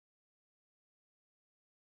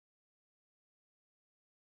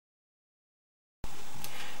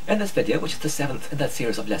In this video, which is the 7th in that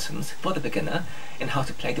series of lessons for the beginner in how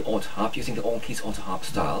to play the Autoharp using the all keys Autoharp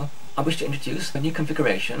style, I wish to introduce a new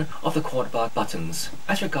configuration of the chord bar buttons.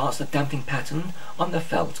 As regards the damping pattern on the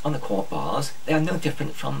felt on the chord bars, they are no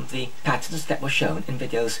different from the patterns that were shown in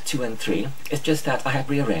videos 2 and 3. It's just that I have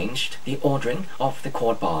rearranged the ordering of the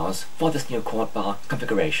chord bars for this new chord bar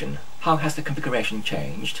configuration. How has the configuration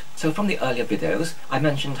changed? So from the earlier videos, I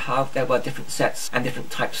mentioned how there were different sets and different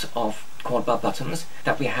types of chord bar buttons,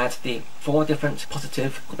 that we had the 4 different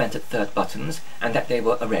positive augmented third buttons and that they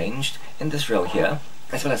were arranged in this row here.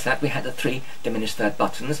 As well as that, we had the 3 diminished third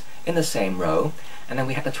buttons in the same row, and then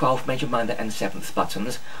we had the 12 major, minor and 7th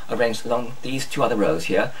buttons arranged along these 2 other rows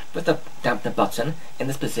here, with the dampener button in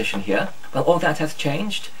this position here. Well, all that has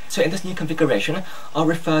changed. So in this new configuration, I'll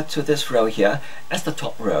refer to this row here as the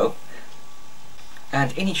top row,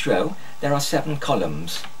 and in each row there are 7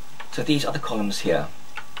 columns. So these are the columns here.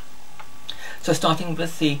 So starting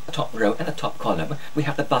with the top row and the top column, we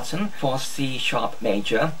have the button for C sharp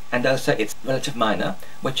major and also its relative minor,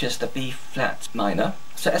 which is the B flat minor.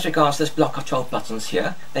 So as regards this block of 12 buttons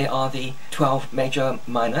here, they are the 12 major,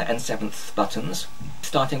 minor and 7th buttons,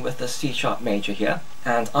 starting with the C sharp major here.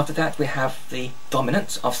 And after that we have the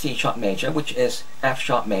dominant of C sharp major, which is F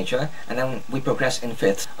sharp major, and then we progress in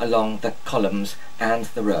fifths along the columns and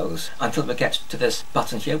the rows until we get to this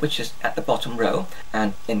button here, which is at the bottom row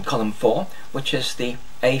and in column 4, which is the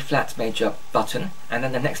A flat major button, and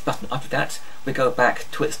then the next button after that we go back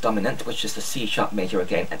to its dominant, which is the C sharp major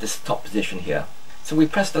again at this top position here. So we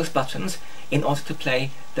press those buttons in order to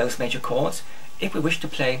play those major chords. If we wish to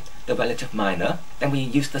play the relative minor, then we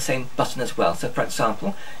use the same button as well. So for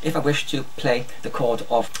example, if I wish to play the chord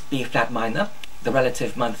of B flat minor, the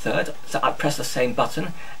relative minor third, so I press the same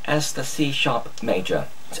button as the C sharp major.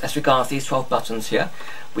 So as regards these 12 buttons here,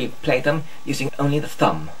 we play them using only the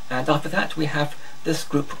thumb. And after that we have this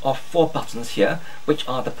group of 4 buttons here, which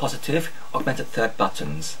are the positive augmented third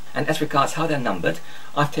buttons. And as regards how they're numbered,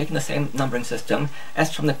 I've taken the same numbering system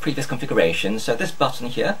as from the previous configuration. So this button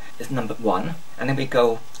here is numbered 1, and then we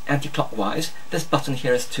go anti-clockwise. This button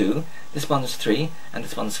here is 2, this one is 3, and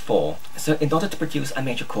this one is 4. So in order to produce a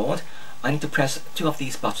major chord, I need to press 2 of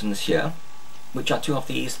these buttons here, which are 2 of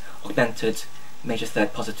these augmented major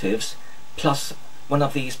third positives, plus 1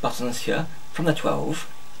 of these buttons here from the 12.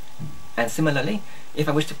 And similarly, if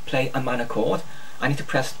I wish to play a minor chord, I need to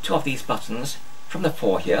press 2 of these buttons from the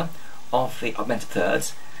 4 here of the augmented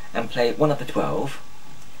thirds and play 1 of the 12.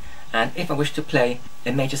 And if I wish to play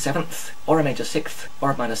a major 7th or a major 6th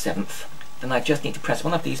or a minor 7th, then I just need to press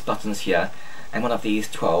 1 of these buttons here and 1 of these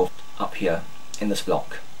 12 up here in this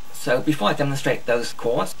block. So before I demonstrate those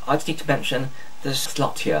chords, I just need to mention this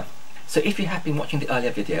slot here. So if you have been watching the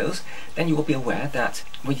earlier videos, then you will be aware that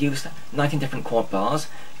we used 19 different chord bars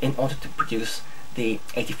in order to produce the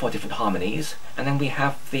 84 different harmonies, and then we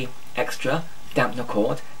have the extra dampener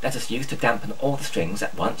chord that is used to dampen all the strings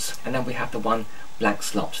at once, and then we have the 1 blank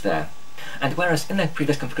slot there. And whereas in the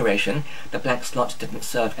previous configuration the blank slot didn't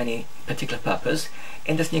serve any particular purpose,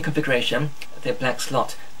 in this new configuration the blank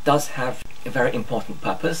slot does have a very important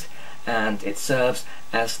purpose, and it serves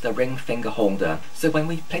as the ring finger holder. So when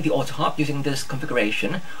we play the Autoharp using this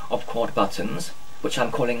configuration of chord buttons, which I'm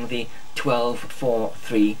calling the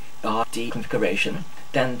 12-4-3-RD configuration,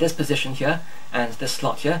 then this position here and this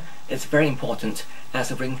slot here is very important as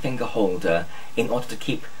a ring finger holder in order to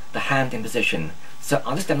keep the hand in position. So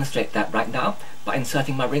I'll just demonstrate that right now by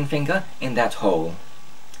inserting my ring finger in that hole.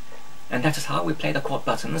 And that is how we play the chord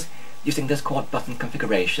buttons using this chord button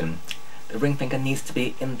configuration. The ring finger needs to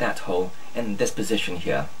be in that hole, in this position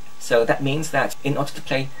here. So that means that in order to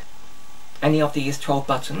play any of these 12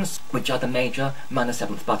 buttons, which are the major, minor,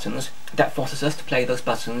 7th buttons, that forces us to play those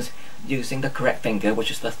buttons using the correct finger, which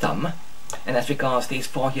is the thumb. And as regards these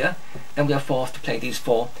 4 here, then we are forced to play these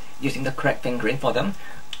 4 using the correct fingering for them,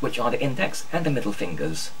 which are the index and the middle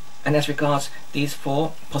fingers. And as regards these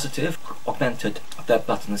 4 positive augmented third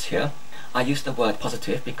buttons here, I use the word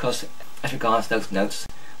positive because as regards those notes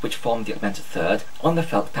which form the augmented third, on the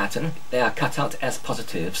felt pattern they are cut out as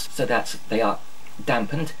positives so that they are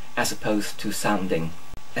dampened as opposed to sounding.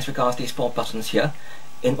 As regards these 4 buttons here,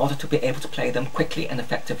 in order to be able to play them quickly and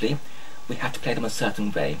effectively, we have to play them a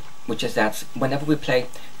certain way, which is that whenever we play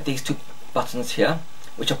these 2 buttons here,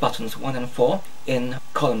 which are buttons 1 and 4 in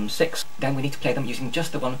column 6, then we need to play them using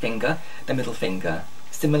just the 1 finger, the middle finger.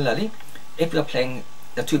 Similarly, if we are playing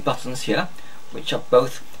the 2 buttons here, which are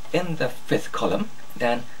both in the 5th column,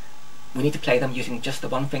 then we need to play them using just the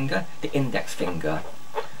 1 finger, the index finger.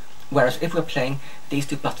 Whereas if we're playing these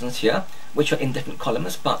 2 buttons here, which are in different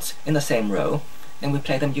columns but in the same row, then we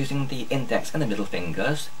play them using the index and the middle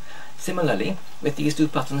fingers. Similarly, with these two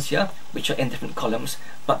buttons here, which are in different columns,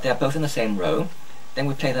 but they're both in the same row, then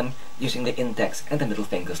we play them using the index and the middle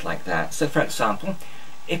fingers like that. So for example,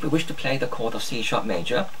 if we wish to play the chord of C sharp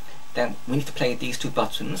major, then we need to play these two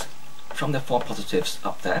buttons from the four positives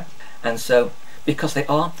up there. And so, because they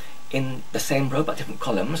are in the same row but different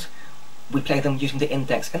columns, we play them using the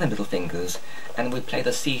index and the middle fingers. And we play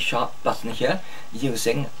the C sharp button here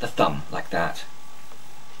using the thumb, like that.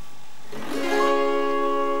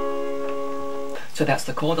 So that's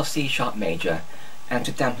the chord of C sharp major. And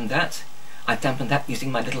to dampen that, I dampen that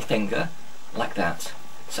using my little finger, like that.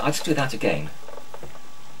 So I'll just do that again.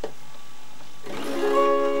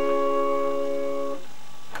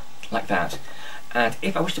 Like that. And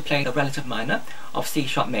if I wish to play the relative minor of C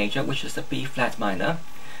sharp major, which is the B flat minor,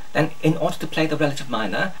 then in order to play the relative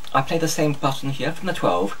minor, I play the same button here from the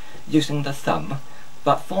 12 using the thumb.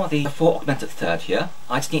 But for the 4 augmented third here,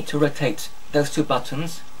 I just need to rotate those two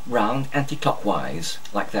buttons round anti-clockwise,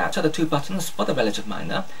 like that. So the two buttons for the relative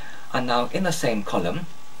minor are now in the same column,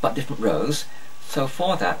 but different rows. So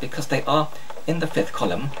for that, because they are in the 5th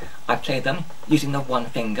column, I play them using the one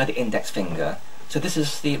finger, the index finger. So this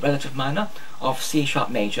is the relative minor of C sharp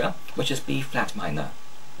major, which is B flat minor.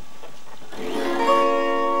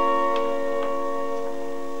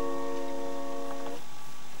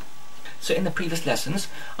 So in the previous lessons,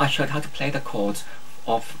 I showed how to play the chords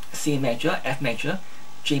of C major, F major,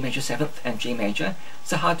 G major 7th and G major.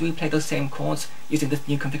 So how do we play those same chords using this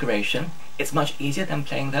new configuration? It's much easier than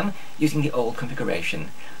playing them using the old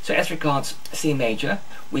configuration. So as regards C major,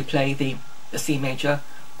 we play the C major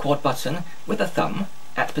chord button with a thumb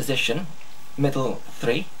at position middle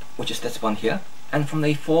 3, which is this one here. And from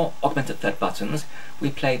the 4 augmented third buttons,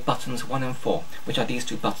 we play buttons 1 and 4, which are these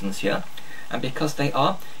two buttons here. And because they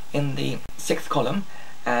are in the 6th column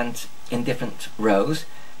and in different rows,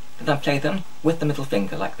 then I play them with the middle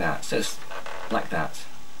finger like that. So it's like that.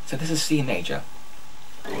 So this is C major.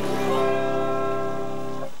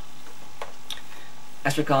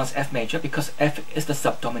 As regards F major, because F is the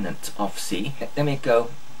subdominant of C, then we go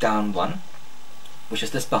down 1, which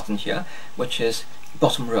is this button here, which is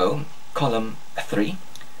bottom row, column 3.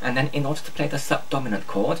 And then in order to play the subdominant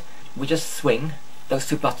chord, we just swing those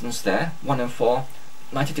two buttons there, 1 and 4,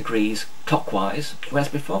 90 degrees clockwise, whereas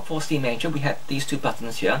before for C major we had these two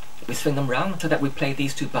buttons here. We swing them round so that we play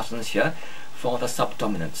these two buttons here for the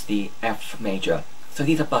subdominant, the F major. So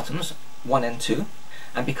these are buttons 1 and 2,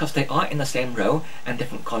 and because they are in the same row and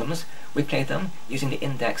different columns, we play them using the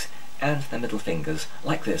index and the middle fingers,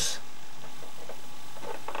 like this.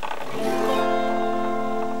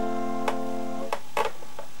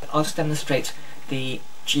 I'll just demonstrate the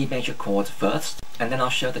G major chord first, and then I'll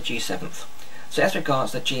show the G7th. So as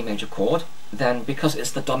regards the G major chord, then because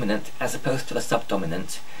it's the dominant as opposed to the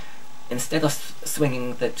subdominant, instead of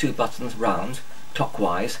swinging the two buttons round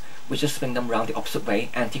clockwise, we just swing them round the opposite way,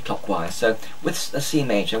 anti-clockwise. So with the C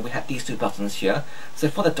major, we have these two buttons here. So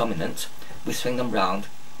for the dominant, we swing them round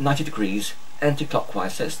 90 degrees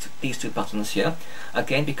anti-clockwise. So it's these two buttons here.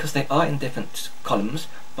 Again, because they are in different columns,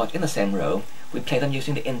 but in the same row, we play them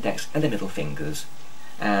using the index and the middle fingers.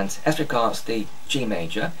 And as regards the G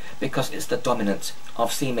major, because it's the dominant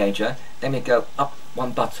of C major, then we go up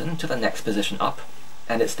one button to the next position up,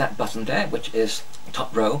 and it's that button there, which is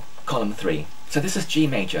top row, column 3. So this is G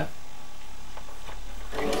major.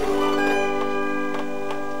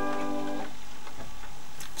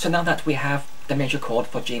 So now that we have the major chord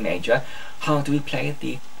for G major, how do we play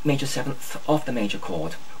the major 7th of the major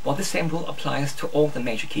chord? Well, this same rule applies to all the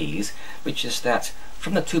major keys, which is that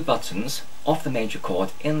from the two buttons of the major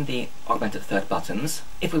chord in the augmented third buttons,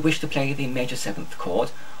 if we wish to play the major 7th chord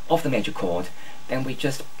of the major chord, then we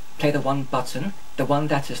just play the one button, the one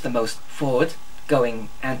that is the most forward, going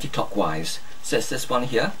anti-clockwise. So it's this one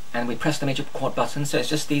here, and we press the major chord button, so it's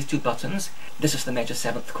just these two buttons. This is the major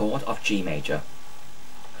 7th chord of G major.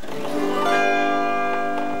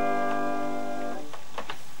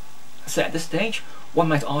 So at this stage, one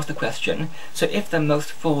might ask the question, so if the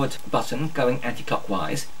most forward button going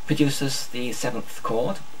anti-clockwise produces the 7th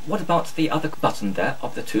chord, what about the other button there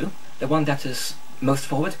of the two? The one that is most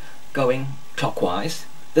forward going clockwise,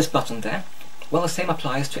 this button there? Well, the same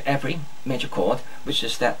applies to every major chord, which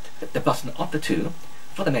is that the button of the two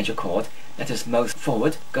for the major chord that is most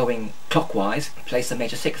forward going clockwise plays the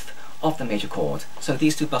major 6th of the major chord. So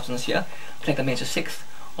these two buttons here play the major 6th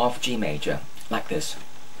of G major, like this.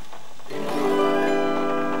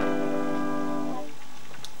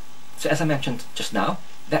 So as I mentioned just now,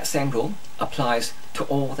 that same rule applies to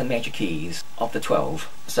all the major keys of the 12.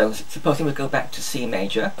 So supposing we go back to C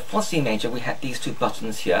major. For C major we had these two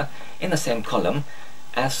buttons here in the same column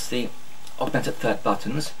as the augmented third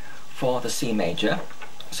buttons for the C major.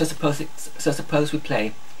 So suppose we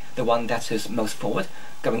play the one that is most forward,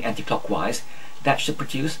 going anti-clockwise. That should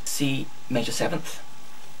produce C major 7th.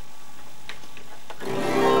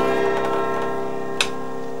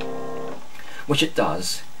 Which it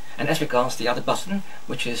does. And as regards the other button,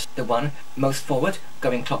 which is the one most forward,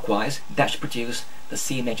 going clockwise, that should produce the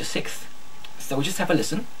C major 6th. So we'll just have a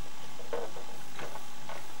listen.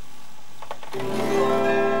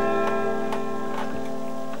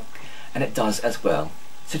 And it does as well.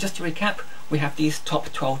 So just to recap, we have these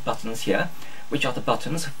top 12 buttons here, which are the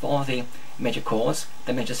buttons for the major chords,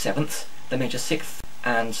 the major 7th, the major 6th,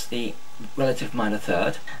 and the relative minor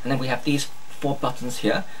 3rd. And then we have these 4 buttons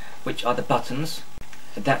here, which are the buttons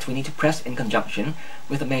that we need to press in conjunction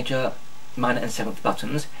with the major, minor and 7th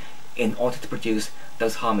buttons in order to produce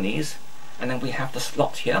those harmonies. And then we have the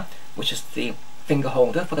slot here, which is the finger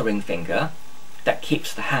holder for the ring finger that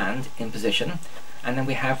keeps the hand in position. And then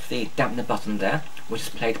we have the dampener button there, which is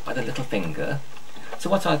played by the little finger.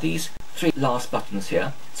 So what are these 3 last buttons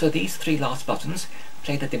here? So these 3 last buttons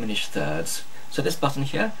play the diminished thirds. So this button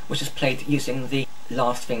here, which is played using the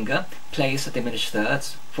last finger, plays the diminished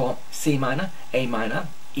thirds for C minor, A minor,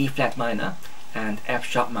 E flat minor, and F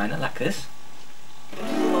sharp minor, like this.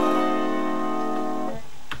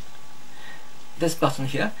 This button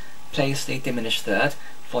here plays the diminished third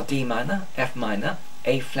for D minor, F minor,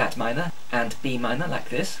 A flat minor, and B minor, like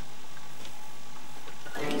this.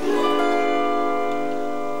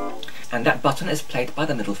 And that button is played by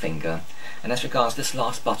the middle finger. And as regards this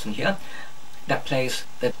last button here, that plays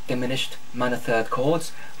the diminished minor 3rd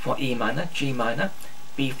chords for E minor, G minor,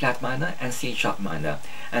 B flat minor, and C sharp minor.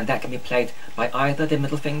 And that can be played by either the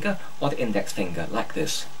middle finger or the index finger, like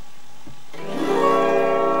this.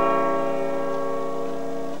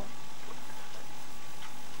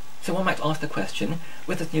 So one might ask the question,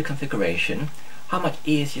 with this new configuration, how much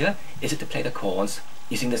easier is it to play the chords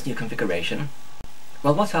using this new configuration?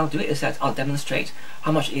 Well, what I'll do is that I'll demonstrate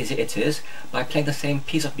how much easier it is by playing the same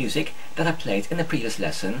piece of music that I played in the previous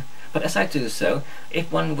lesson. But as I do so,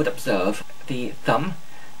 if one would observe the thumb,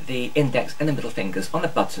 the index and the middle fingers on the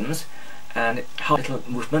buttons, and how little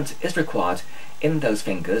movement is required in those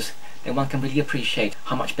fingers, then one can really appreciate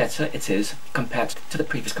how much better it is compared to the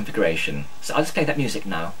previous configuration. So I'll just play that music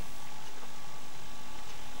now.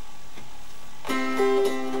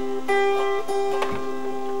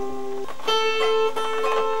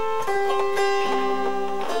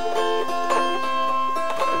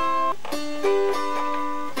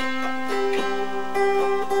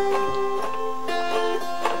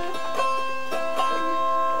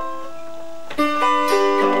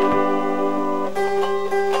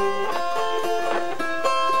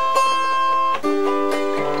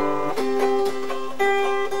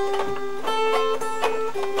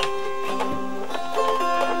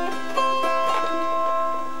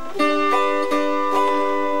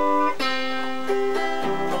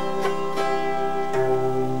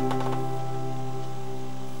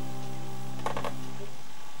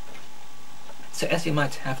 So as you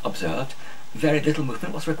might have observed, very little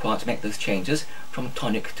movement was required to make those changes from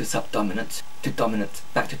tonic to subdominant to dominant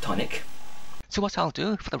back to tonic. So what I'll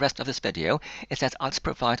do for the rest of this video is that I'll just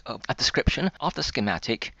provide a description of the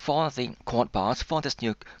schematic for the chord bars for this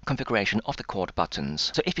new configuration of the chord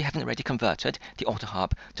buttons. So if you haven't already converted the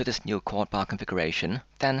Autoharp to this new chord bar configuration,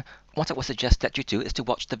 then what I would suggest that you do is to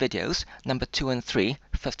watch the videos number 2 and 3,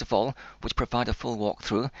 first of all, which provide a full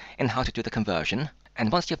walkthrough in how to do the conversion. And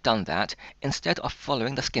once you've done that, instead of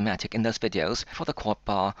following the schematic in those videos for the chord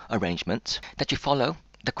bar arrangement, that you follow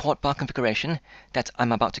the chord bar configuration that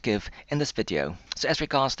I'm about to give in this video. So as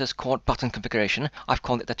regards this chord button configuration, I've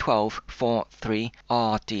called it the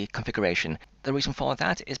 12-4-3-RD configuration. The reason for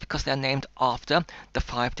that is because they're named after the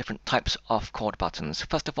 5 different types of chord buttons.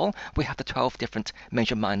 First of all, we have the 12 different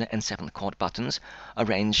major, minor and 7th chord buttons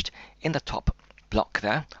arranged in the top block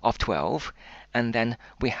there of 12. And then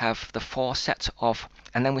we have the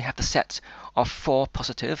set of 4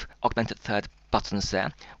 positive augmented third buttons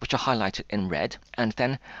there, which are highlighted in red. And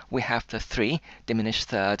then we have the 3 diminished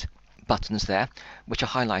third buttons there, which are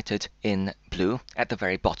highlighted in blue at the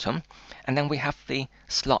very bottom. And then we have the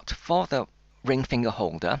slot for the ring finger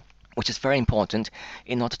holder, which is very important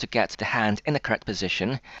in order to get the hand in the correct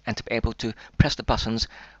position and to be able to press the buttons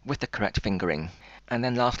with the correct fingering. And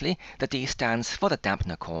then lastly, the D stands for the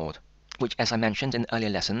dampener chord, which, as I mentioned in earlier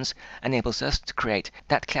lessons, enables us to create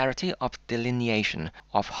that clarity of delineation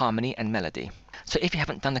of harmony and melody. So if you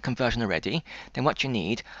haven't done the conversion already, then what you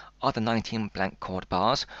need are the 19 blank chord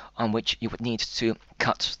bars on which you would need to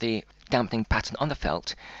cut the dampening pattern on the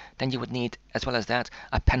felt. Then you would need, as well as that,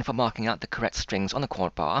 a pen for marking out the correct strings on the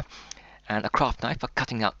chord bar. and a craft knife for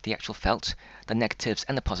cutting out the actual felt, the negatives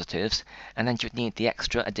and the positives, and then you would need the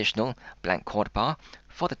extra additional blank chord bar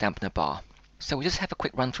for the dampener bar. So we'll just have a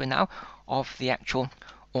quick run through now of the actual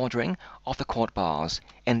ordering of the chord bars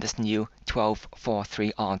in this new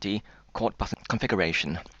 12-4-3-RD chord button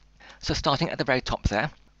configuration. So starting at the very top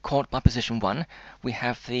there, chord bar position 1, we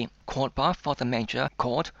have the chord bar for the major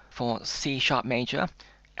chord for C sharp major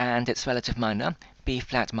and its relative minor, B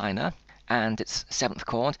flat minor, and its 7th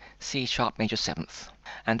chord, C sharp major 7th.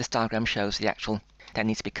 And this diagram shows the actual that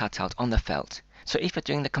needs to be cut out on the felt. So if you're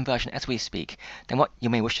doing the conversion as we speak, then what you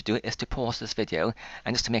may wish to do is to pause this video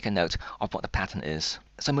and just to make a note of what the pattern is.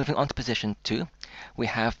 So moving on to position 2, we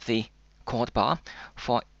have the chord bar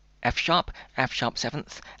for F sharp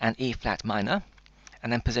 7th, and E flat minor.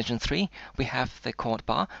 And then position 3, we have the chord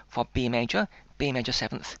bar for B major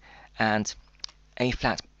 7th, and A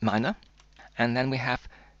flat minor. And then we have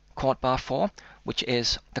chord bar 4, which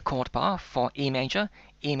is the chord bar for E major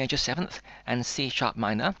 7th, and C sharp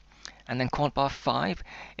minor. And then chord bar 5,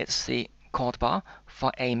 it's the chord bar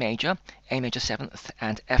for A major 7th,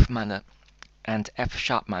 and F minor and F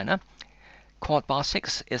sharp minor. Chord bar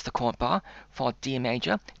 6 is the chord bar for D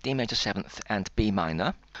major 7th, and B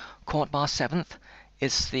minor. Chord bar 7th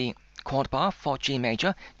is the chord bar for G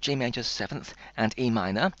major 7th, and E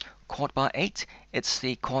minor. Chord bar 8, it's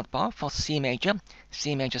the chord bar for C major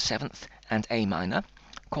 7th, and A minor.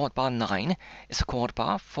 Chord bar 9 is a chord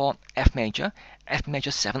bar for F major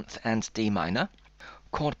 7th, and D minor.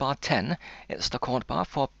 Chord bar 10 is the chord bar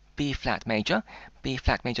for B flat major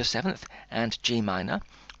 7th, and G minor.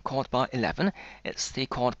 Chord bar 11, it's the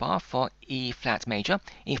chord bar for E flat major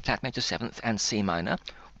 7th, and C minor.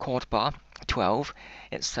 Chord bar 12,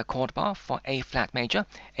 it's the chord bar for A flat major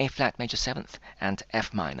 7th, and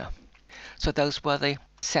F minor. So those were the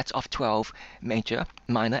set of 12 major,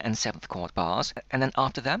 minor and 7th chord bars, and then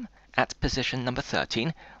after them, at position number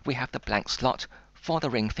 13, we have the blank slot for the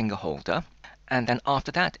ring finger holder, and then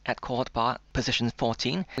after that, at chord bar position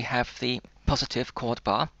 14, we have the positive chord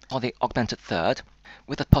bar for the augmented third,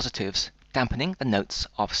 with the positives dampening the notes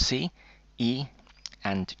of C, E,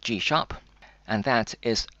 and G sharp, and that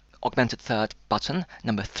is augmented third button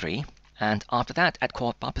number 3. And after that, at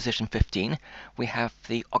chord bar position 15, we have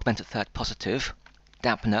the augmented third positive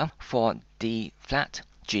dampener for D flat,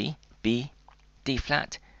 G, B, D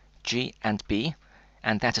flat, G, and B,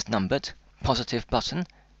 and that is numbered positive button,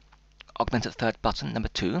 augmented third button number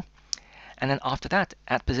 2. And then after that,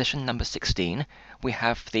 at position number 16, we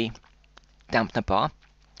have the dampener bar,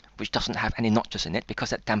 which doesn't have any notches in it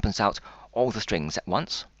because that dampens out all the strings at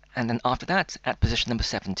once. And then after that, at position number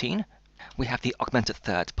 17, we have the augmented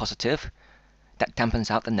third positive that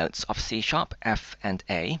dampens out the notes of C sharp, F, and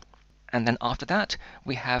A. And then after that,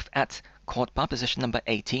 we have at chord bar position number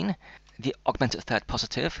 18, the augmented third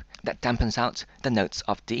positive that dampens out the notes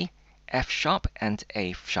of D, F sharp, and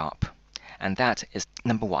A sharp. And that is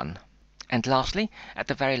number 1. And lastly, at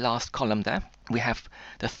the very last column there, we have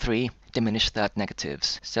the 3 diminished third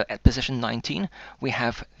negatives. So at position 19, we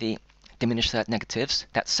have the diminished third negatives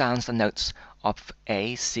that sounds the notes of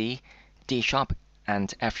A, C, D sharp,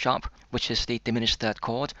 and F sharp, which is the diminished third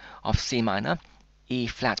chord of C minor, E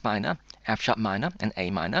flat minor, F sharp minor, and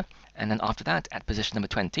A minor. And then after that, at position number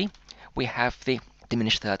 20, we have the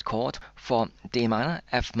diminished third chord for D minor,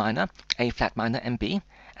 F minor, A flat minor, and B.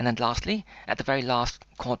 And then lastly, at the very last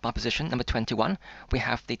chord bar position, number 21, we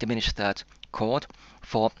have the diminished third chord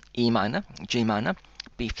for E minor, G minor,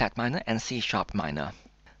 B flat minor, and C sharp minor.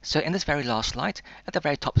 So in this very last slide, at the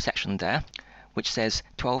very top section there, which says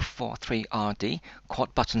 12-4-3-RD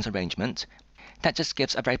chord buttons arrangement, that just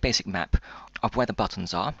gives a very basic map of where the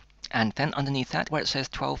buttons are. And then underneath that, where it says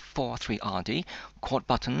 12-4-3-RD chord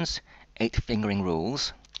buttons, 8 fingering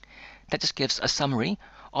rules, that just gives a summary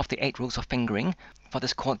of the 8 rules of fingering for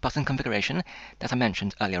this chord button configuration that I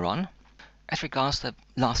mentioned earlier on. As regards the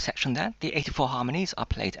last section there, the 84 harmonies are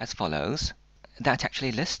played as follows. That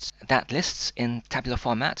actually lists in tabular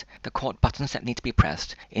format the chord buttons that need to be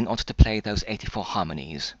pressed in order to play those 84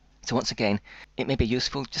 harmonies. So once again, it may be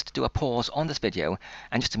useful just to do a pause on this video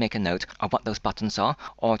and just to make a note of what those buttons are,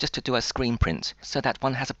 or just to do a screen print so that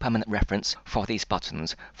one has a permanent reference for these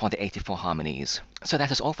buttons for the 84 harmonies. So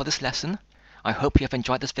that is all for this lesson. I hope you have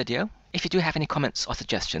enjoyed this video. If you do have any comments or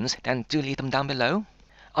suggestions, then do leave them down below.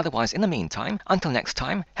 Otherwise, in the meantime, until next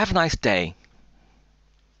time, have a nice day.